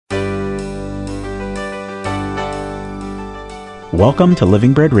Welcome to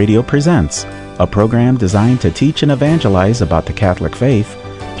Living Bread Radio Presents, a program designed to teach and evangelize about the Catholic faith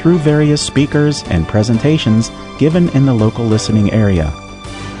through various speakers and presentations given in the local listening area.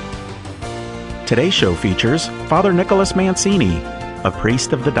 Today's show features Father Nicholas Mancini, a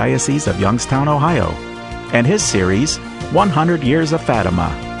priest of the Diocese of Youngstown, Ohio, and his series, 100 Years of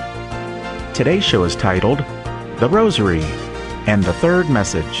Fatima. Today's show is titled, The Rosary and the Third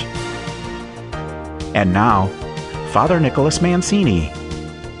Message. And now, Father Nicholas Mancini.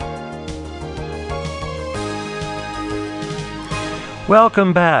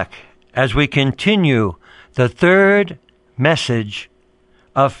 Welcome back as we continue the third message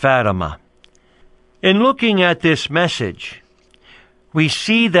of Fatima. In looking at this message, we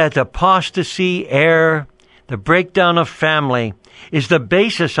see that apostasy, error, the breakdown of family is the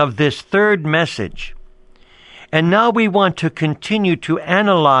basis of this third message. And now we want to continue to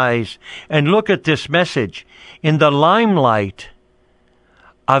analyze and look at this message in the limelight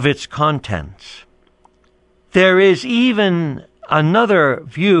of its contents. There is even another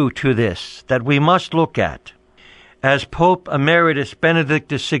view to this that we must look at, as Pope Emeritus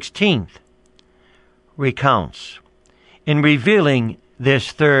Benedict XVI recounts in revealing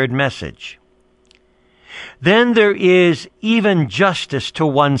this third message. Then there is even justice to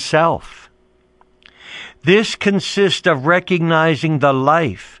oneself. This consists of recognizing the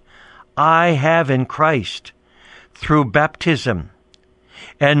life I have in Christ through baptism,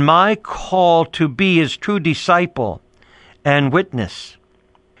 and my call to be his true disciple and witness.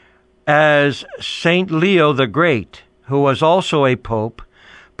 As Saint Leo the Great, who was also a pope,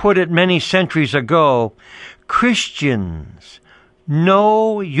 put it many centuries ago, Christians,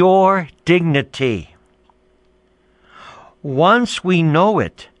 know your dignity. Once we know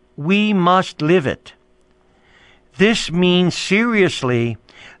it, we must live it. This means seriously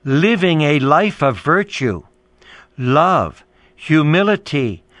living a life of virtue, love,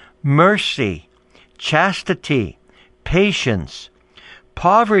 humility, mercy, chastity, patience,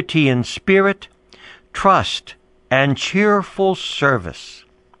 poverty in spirit, trust, and cheerful service.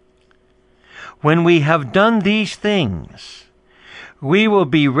 When we have done these things, we will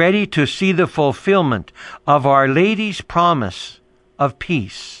be ready to see the fulfillment of Our Lady's promise of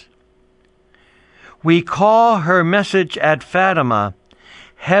peace. We call her message at Fatima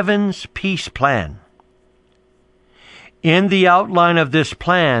Heaven's Peace Plan. In the outline of this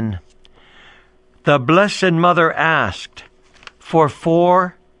plan, the Blessed Mother asked for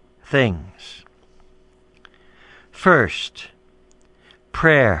 4 things. First,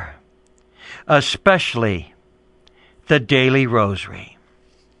 prayer, especially the daily rosary.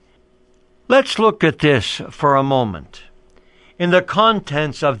 Let's look at this for a moment. In the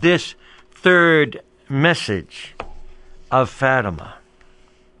contents of this third message of Fatima,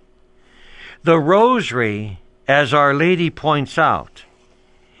 the rosary, as Our Lady points out,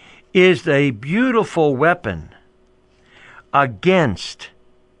 is a beautiful weapon against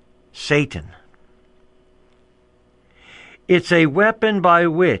Satan. It's a weapon by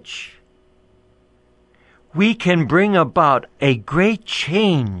which we can bring about a great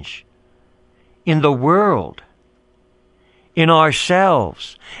change in the world, in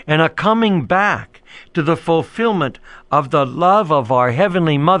ourselves, and a coming back to the fulfillment of the love of our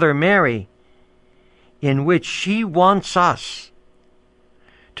Heavenly Mother Mary, in which she wants us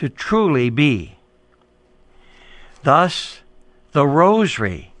to truly be. Thus, the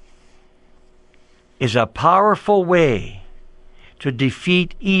rosary is a powerful way to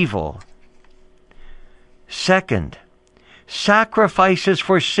defeat evil. Second, sacrifices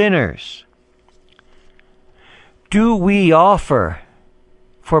for sinners. Do we offer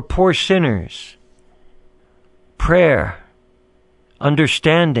for poor sinners prayer,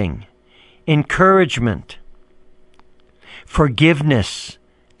 understanding, encouragement, forgiveness,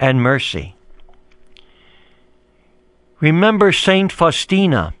 and mercy? Remember Saint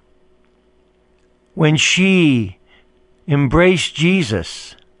Faustina, when she embraced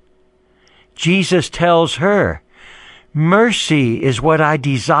Jesus, Jesus tells her, mercy is what I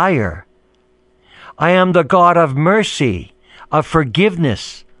desire. I am the God of mercy, of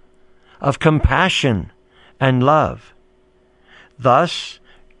forgiveness, of compassion, and love. Thus,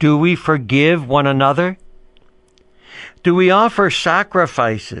 do we forgive one another? Do we offer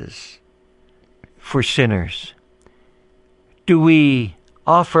sacrifices for sinners? Do we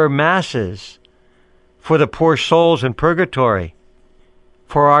offer masses for the poor souls in purgatory,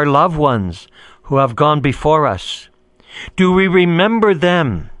 for our loved ones who have gone before us? Do we remember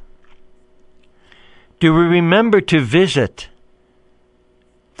them? Do we remember to visit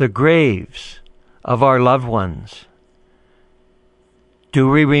the graves of our loved ones? Do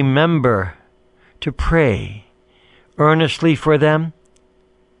we remember to pray earnestly for them?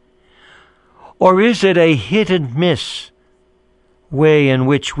 Or is it a hit and miss way in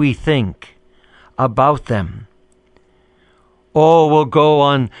which we think about them? Oh, we'll go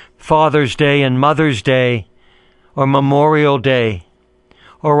on Father's Day and Mother's Day, or Memorial Day,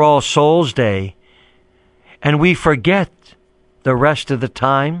 or All Souls Day, and we forget the rest of the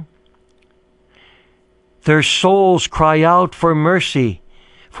time. Their souls cry out for mercy,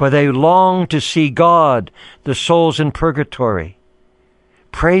 for they long to see God, the souls in purgatory.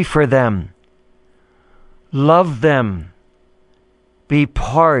 Pray for them. Love them. Be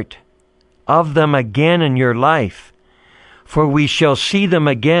part of them again in your life, for we shall see them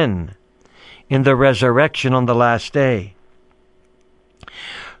again in the resurrection on the last day.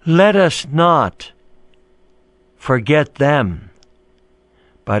 Let us not forget them,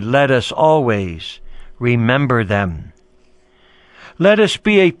 but let us always remember them. Let us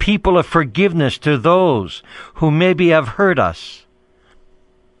be a people of forgiveness to those who maybe have hurt us,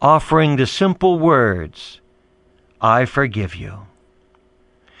 offering the simple words, I forgive you.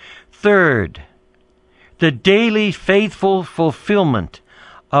 Third, the daily faithful fulfillment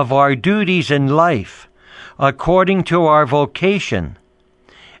of our duties in life according to our vocation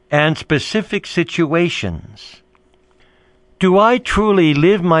and specific situations. Do I truly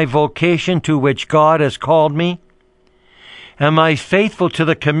live my vocation to which God has called me? Am I faithful to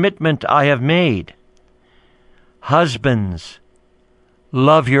the commitment I have made? Husbands,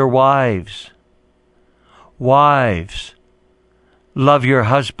 love your wives. Wives, love your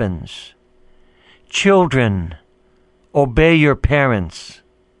husbands. Children, obey your parents.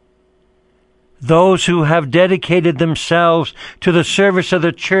 Those who have dedicated themselves to the service of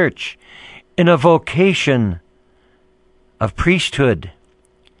the church in a vocation of priesthood.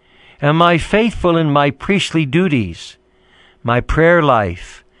 Am I faithful in my priestly duties, my prayer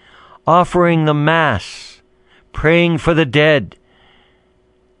life, offering the Mass, praying for the dead,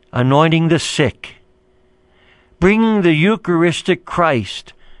 anointing the sick, bringing the Eucharistic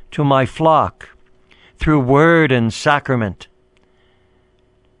Christ to my flock through word and sacrament?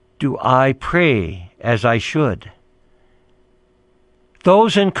 Do I pray as I should?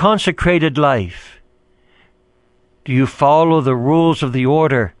 Those in consecrated life, do you follow the rules of the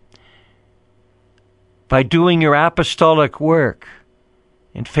order by doing your apostolic work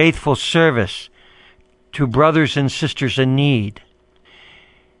in faithful service to brothers and sisters in need?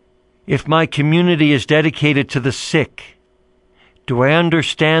 If my community is dedicated to the sick, do I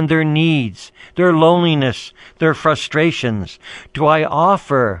understand their needs, their loneliness, their frustrations? Do I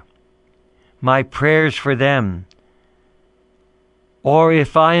offer my prayers for them? Or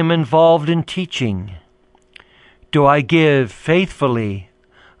if I am involved in teaching, do I give faithfully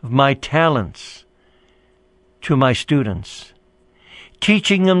of my talents to my students,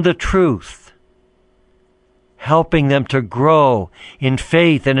 teaching them the truth, helping them to grow in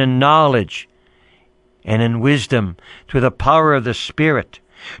faith and in knowledge and in wisdom through the power of the Spirit?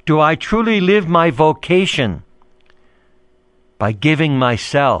 Do I truly live my vocation by giving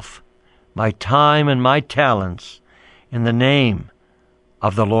myself, my time and my talents in the name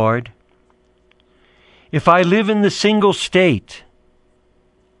of the Lord? If I live in the single state,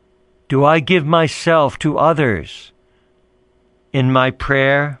 do I give myself to others in my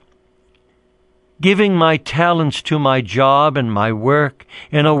prayer, giving my talents to my job and my work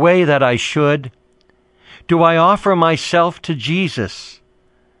in a way that I should? Do I offer myself to Jesus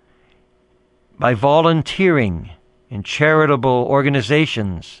by volunteering in charitable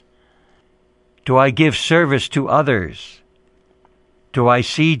organizations? Do I give service to others? Do I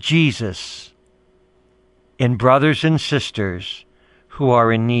see Jesus in brothers and sisters who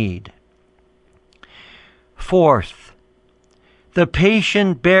are in need? Fourth, the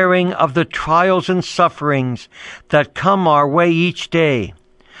patient bearing of the trials and sufferings that come our way each day.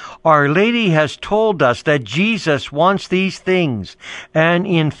 Our Lady has told us that Jesus wants these things, and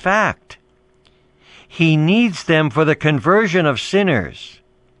in fact, He needs them for the conversion of sinners.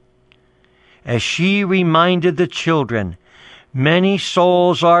 As she reminded the children, many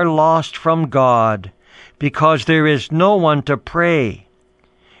souls are lost from God because there is no one to pray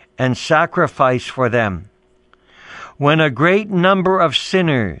and sacrifice for them. When a great number of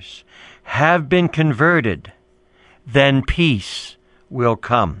sinners have been converted, then peace will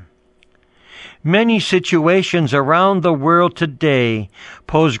come. Many situations around the world today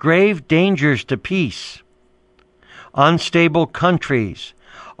pose grave dangers to peace. Unstable countries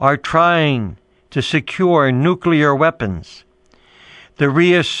are trying to secure nuclear weapons. The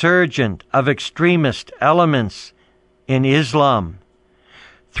resurgence of extremist elements in Islam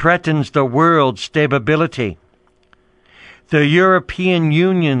threatens the world's stability. The European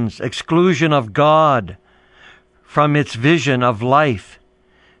Union's exclusion of God from its vision of life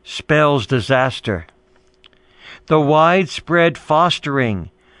spells disaster. The widespread fostering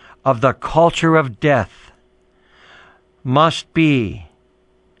of the culture of death must be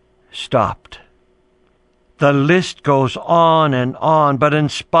stopped. The list goes on, but in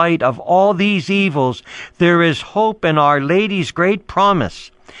spite of all these evils, there is hope in Our Lady's great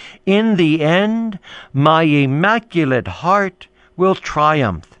promise. In the end, my Immaculate Heart will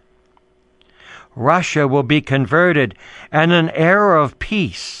triumph. Russia will be converted, and an era of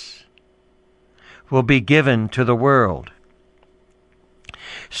peace will be given to the world.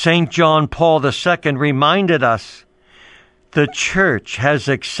 St. John Paul II reminded us the Church has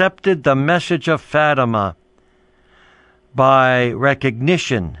accepted the message of Fatima by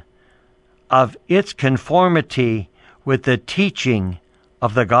recognition of its conformity with the teaching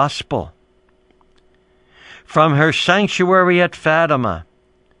of the gospel. From her sanctuary at Fatima,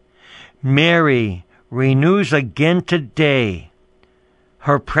 Mary renews again today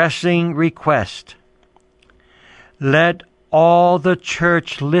her pressing request. Let all the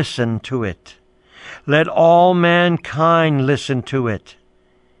Church listen to it. Let all mankind listen to it.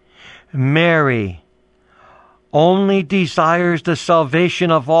 Mary only desires the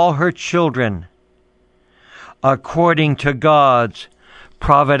salvation of all her children, according to God's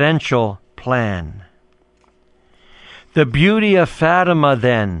providential plan. The beauty of Fatima,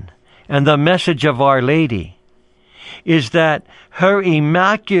 then, and the message of Our Lady, is that her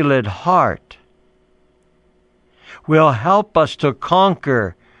Immaculate Heart will help us to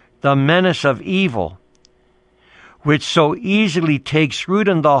conquer the menace of evil, which so easily takes root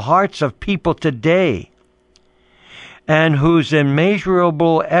in the hearts of people today, and whose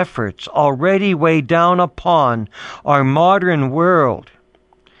immeasurable efforts already weigh down upon our modern world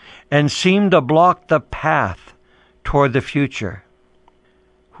and seem to block the path toward the future.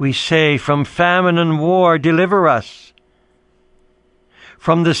 We say, from famine and war, deliver us.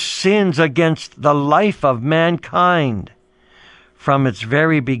 From the sins against the life of mankind, from its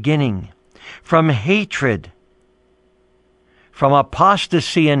very beginning, from hatred, from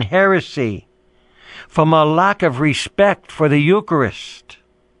apostasy and heresy, from a lack of respect for the Eucharist,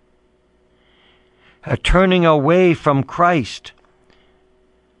 a turning away from Christ,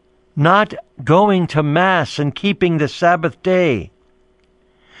 not going to Mass and keeping the Sabbath day.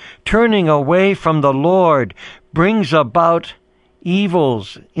 Turning away from the Lord brings about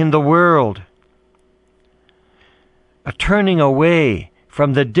evils in the world. A turning away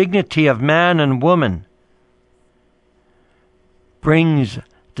from the dignity of man and woman brings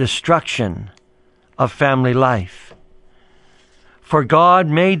destruction of family life. For God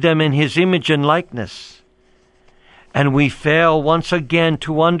made them in His image and likeness, and we fail once again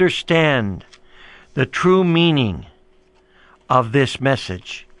to understand the true meaning of this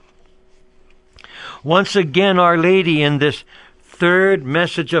message. Once again, Our Lady in this third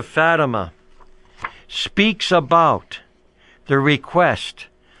message of Fatima speaks about the request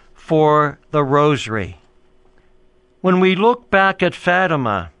for the Rosary. When we look back at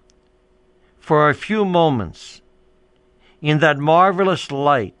Fatima for a few moments in that marvelous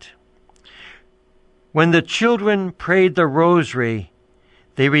light, when the children prayed the Rosary,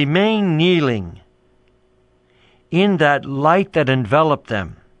 they remained kneeling in that light that enveloped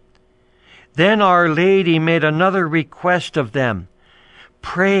them. Then Our Lady made another request of them.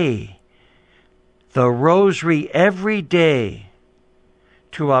 Pray the Rosary every day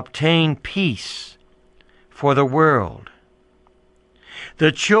to obtain peace for the world.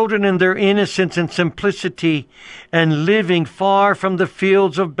 The children in their innocence and simplicity and living far from the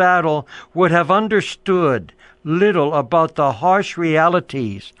fields of battle would have understood little about the harsh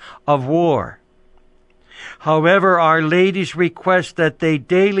realities of war. However, Our Lady's request that they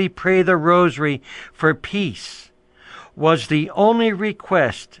daily pray the Rosary for peace was the only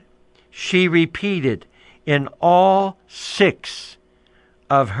request she repeated in all 6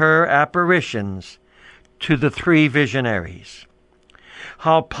 of her apparitions to the 3 visionaries.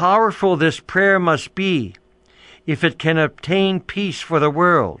 How powerful this prayer must be if it can obtain peace for the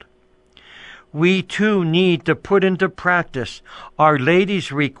world. We too need to put into practice Our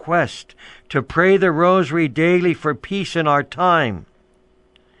Lady's request to pray the Rosary daily for peace in our time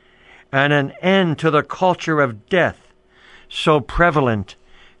and an end to the culture of death so prevalent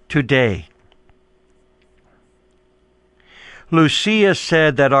today. Lucia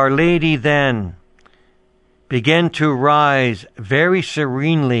said that Our Lady then began to rise very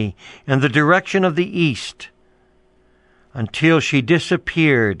serenely in the direction of the east until she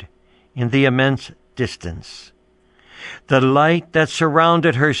disappeared in the immense distance. The light that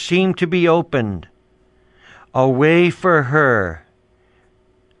surrounded her seemed to be opened, a way for her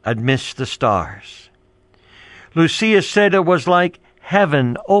amidst the stars. Lucia said it was like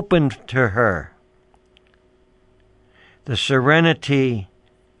heaven opened to her. The serenity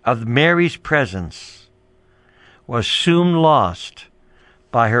of Mary's presence was soon lost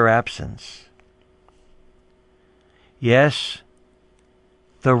by her absence. Yes,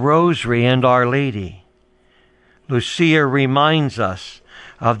 the Rosary and Our Lady. Lucia reminds us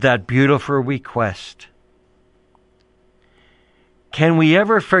of that beautiful request. Can we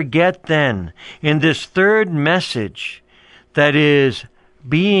ever forget then, in this third message that is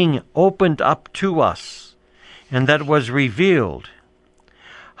being opened up to us and that was revealed,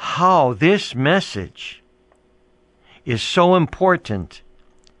 how this message is so important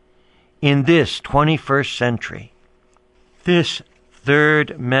in this 21st century? This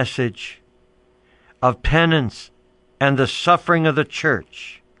third message of penance and the suffering of the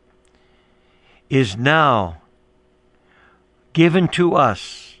church is now given to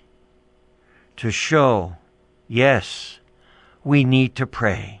us to show, yes, we need to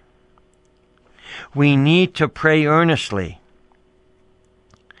pray. We need to pray earnestly.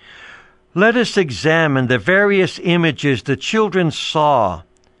 Let us examine the various images the children saw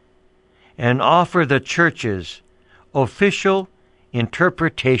and offer the church's official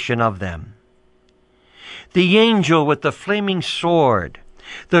interpretation of them. The angel with the flaming sword.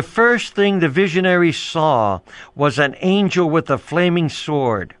 The first thing the visionary saw was an angel with a flaming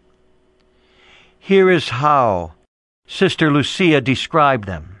sword. Here is how Sister Lucia described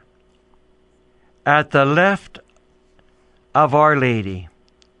them. At the left of Our Lady,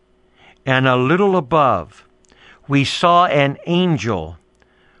 and a little above, we saw an angel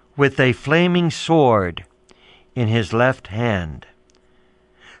with a flaming sword in his left hand.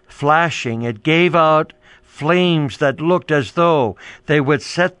 Flashing, it gave out flames that looked as though they would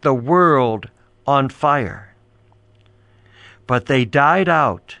set the world on fire. But they died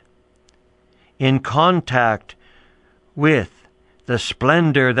out in contact with the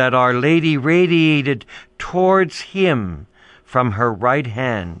splendor that Our Lady radiated towards him from her right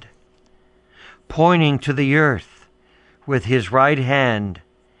hand. Pointing to the earth with his right hand,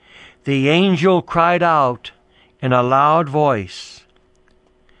 the angel cried out in a loud voice,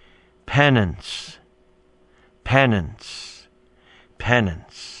 "Penance, penance,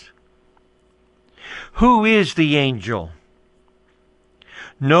 penance." Who is the angel?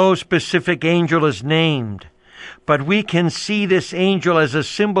 No specific angel is named, but we can see this angel as a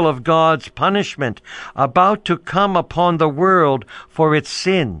symbol of God's punishment about to come upon the world for its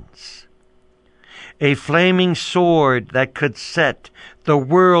sins. A flaming sword that could set the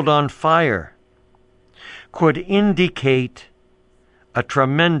world on fire could indicate a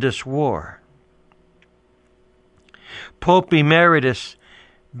tremendous war. Pope Emeritus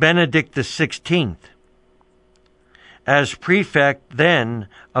Benedict XVI, as prefect then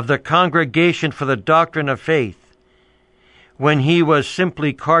of the Congregation for the Doctrine of Faith, when he was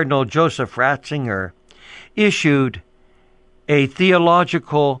simply Cardinal Joseph Ratzinger, issued a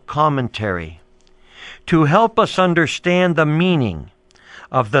theological commentary to help us understand the meaning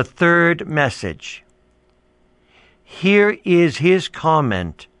of the third message. Here is his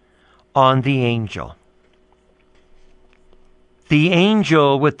comment on the angel. The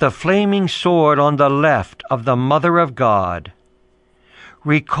angel with the flaming sword on the left of the Mother of God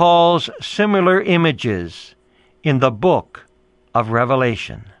recalls similar images in the book of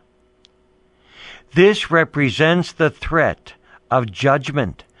Revelation. This represents the threat of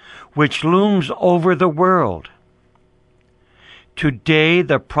judgment which looms over the world. Today,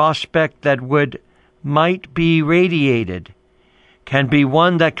 the prospect that might be radiated can be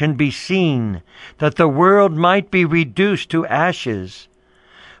one that can be seen, that the world might be reduced to ashes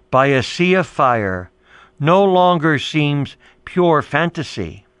by a sea of fire, no longer seems pure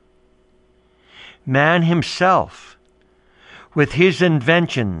fantasy. Man himself, with his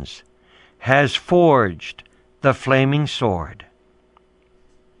inventions, has forged the flaming sword.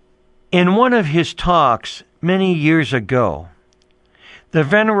 In one of his talks many years ago, the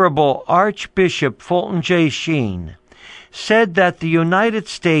Venerable Archbishop Fulton J. Sheen said that the United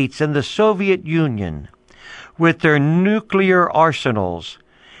States and the Soviet Union, with their nuclear arsenals,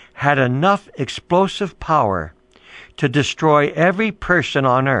 had enough explosive power to destroy every person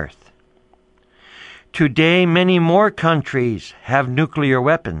on Earth. Today, many more countries have nuclear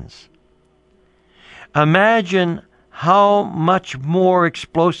weapons. Imagine how much more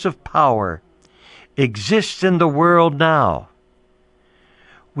explosive power exists in the world now.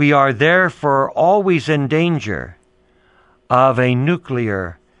 We are therefore always in danger of a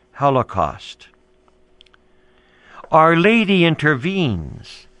nuclear holocaust. Our Lady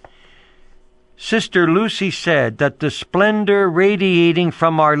intervenes. Sister Lucy said that the splendor radiating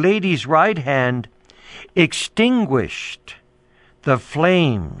from Our Lady's right hand extinguished the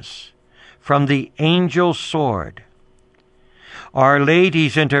flames from the angel's sword. Our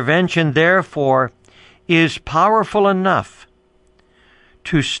Lady's intervention, therefore, is powerful enough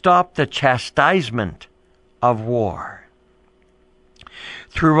to stop the chastisement of war.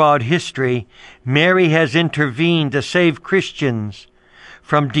 Throughout history, Mary has intervened to save Christians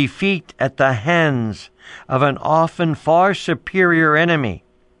from defeat at the hands of an often far superior enemy.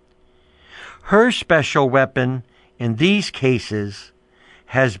 Her special weapon in these cases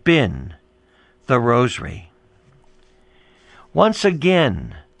has been the Rosary. Once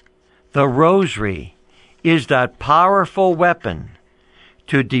again, the Rosary is that powerful weapon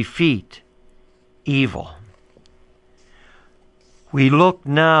to defeat evil. We look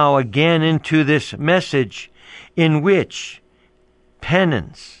now again into this message in which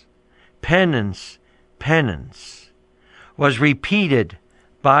penance, penance, penance was repeated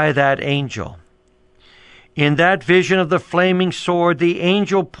by that angel. In that vision of the flaming sword, the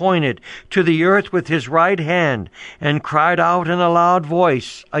angel pointed to the earth with his right hand and cried out in a loud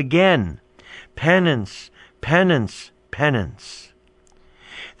voice again, penance, penance, penance.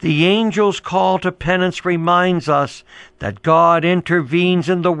 The angel's call to penance reminds us that God intervenes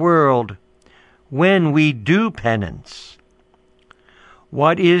in the world when we do penance.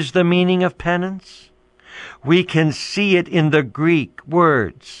 What is the meaning of penance? We can see it in the Greek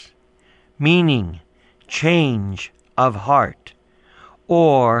words, meaning change of heart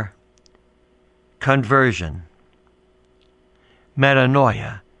or conversion,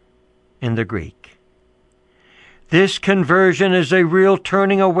 metanoia in the Greek. This conversion is a real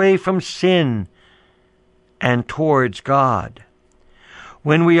turning away from sin and towards God.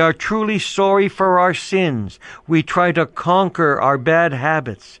 When we are truly sorry for our sins, we try to conquer our bad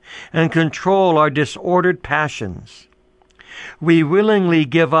habits and control our disordered passions. We willingly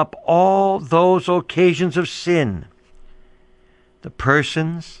give up all those occasions of sin, the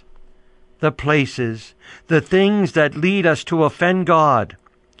persons, the places, the things that lead us to offend God,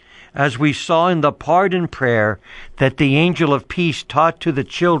 as we saw in the pardon prayer that the angel of peace taught to the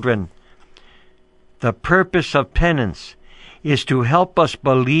children. The purpose of penance is to help us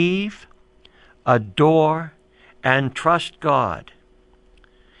believe, adore, and trust God.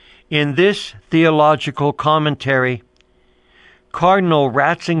 In this theological commentary, Cardinal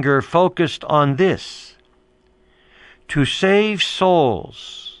Ratzinger focused on this. To save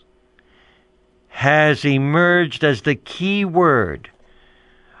souls has emerged as the key word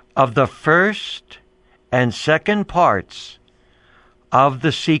of the first and second parts of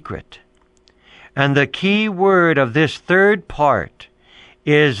the secret. And the key word of this third part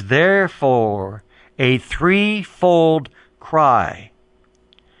is therefore a threefold cry.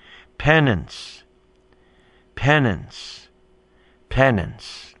 Penance, penance,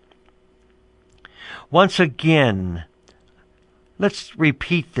 penance. Once again, let's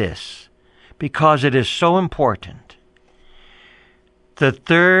repeat this because it is so important. The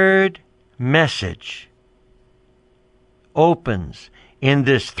third message opens in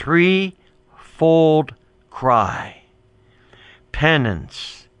this threefold cry.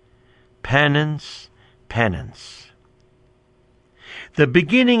 Penance, penance, penance. The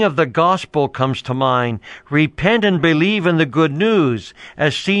beginning of the gospel comes to mind. Repent and believe in the good news,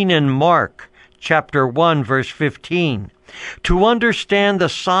 as seen in Mark chapter 1, verse 15. To understand the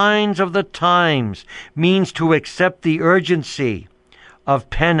signs of the times means to accept the urgency of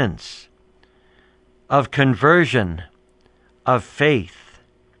penance, of conversion, of faith.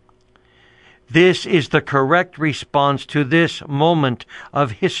 This is the correct response to this moment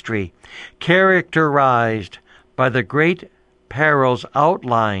of history, characterized by the great perils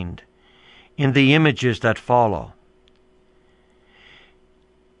outlined in the images that follow.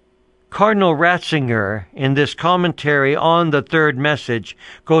 Cardinal Ratzinger, in this commentary on the third message,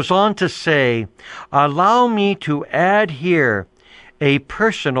 goes on to say, allow me to add here a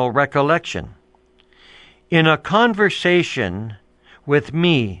personal recollection. In a conversation with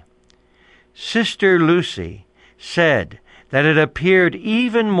me, Sister Lucy said that it appeared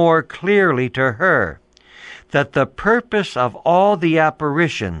even more clearly to her that the purpose of all the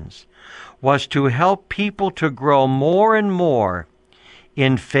apparitions was to help people to grow more and more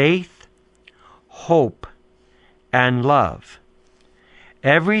in faith, hope, and love.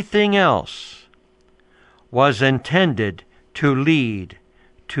 Everything else was intended to lead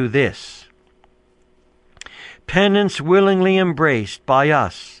to this. Penance willingly embraced by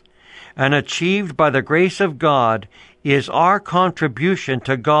us and achieved by the grace of God is our contribution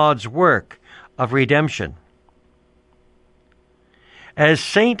to God's work of redemption. As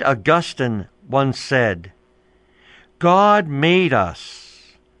St. Augustine once said, God made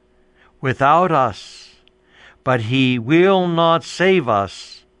us without us, but He will not save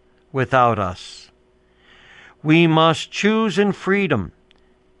us without us. We must choose in freedom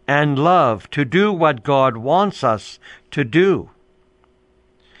and love to do what God wants us to do.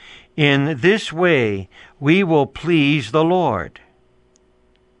 In this way, we will please the Lord.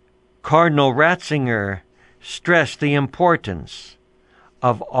 Cardinal Ratzinger stressed the importance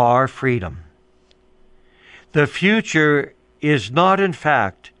of our freedom. The future is not, in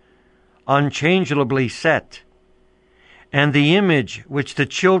fact, unchangeably set, and the image which the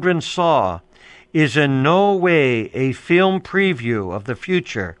children saw is in no way a film preview of the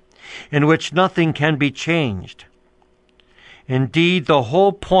future in which nothing can be changed. Indeed, the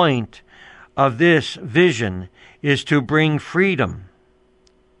whole point of this vision is to bring freedom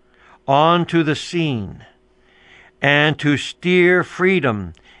onto the scene and to steer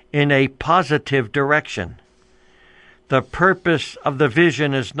freedom in a positive direction. The purpose of the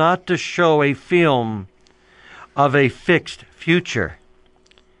vision is not to show a film of a fixed future.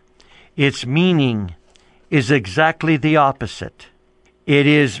 Its meaning is exactly the opposite. It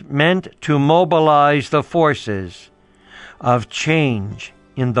is meant to mobilize the forces of change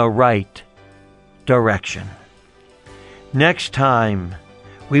in the right direction. Next time,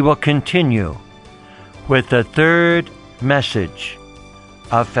 we will continue with the third message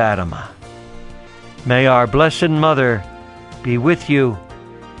of Fatima. May our Blessed Mother be with you,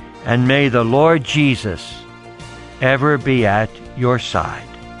 and may the Lord Jesus ever be at your side.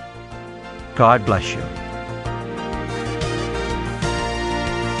 God bless you.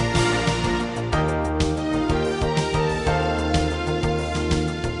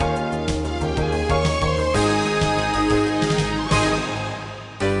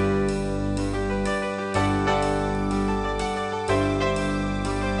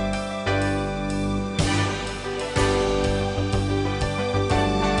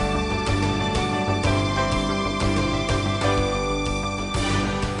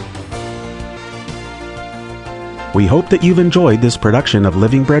 We hope that you've enjoyed this production of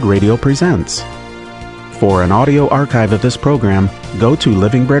Living Bread Radio Presents. For an audio archive of this program, go to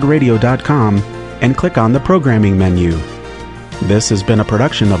livingbreadradio.com and click on the programming menu. This has been a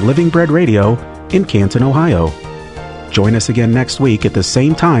production of Living Bread Radio in Canton, Ohio. Join us again next week at the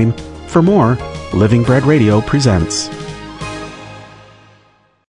same time for more Living Bread Radio Presents.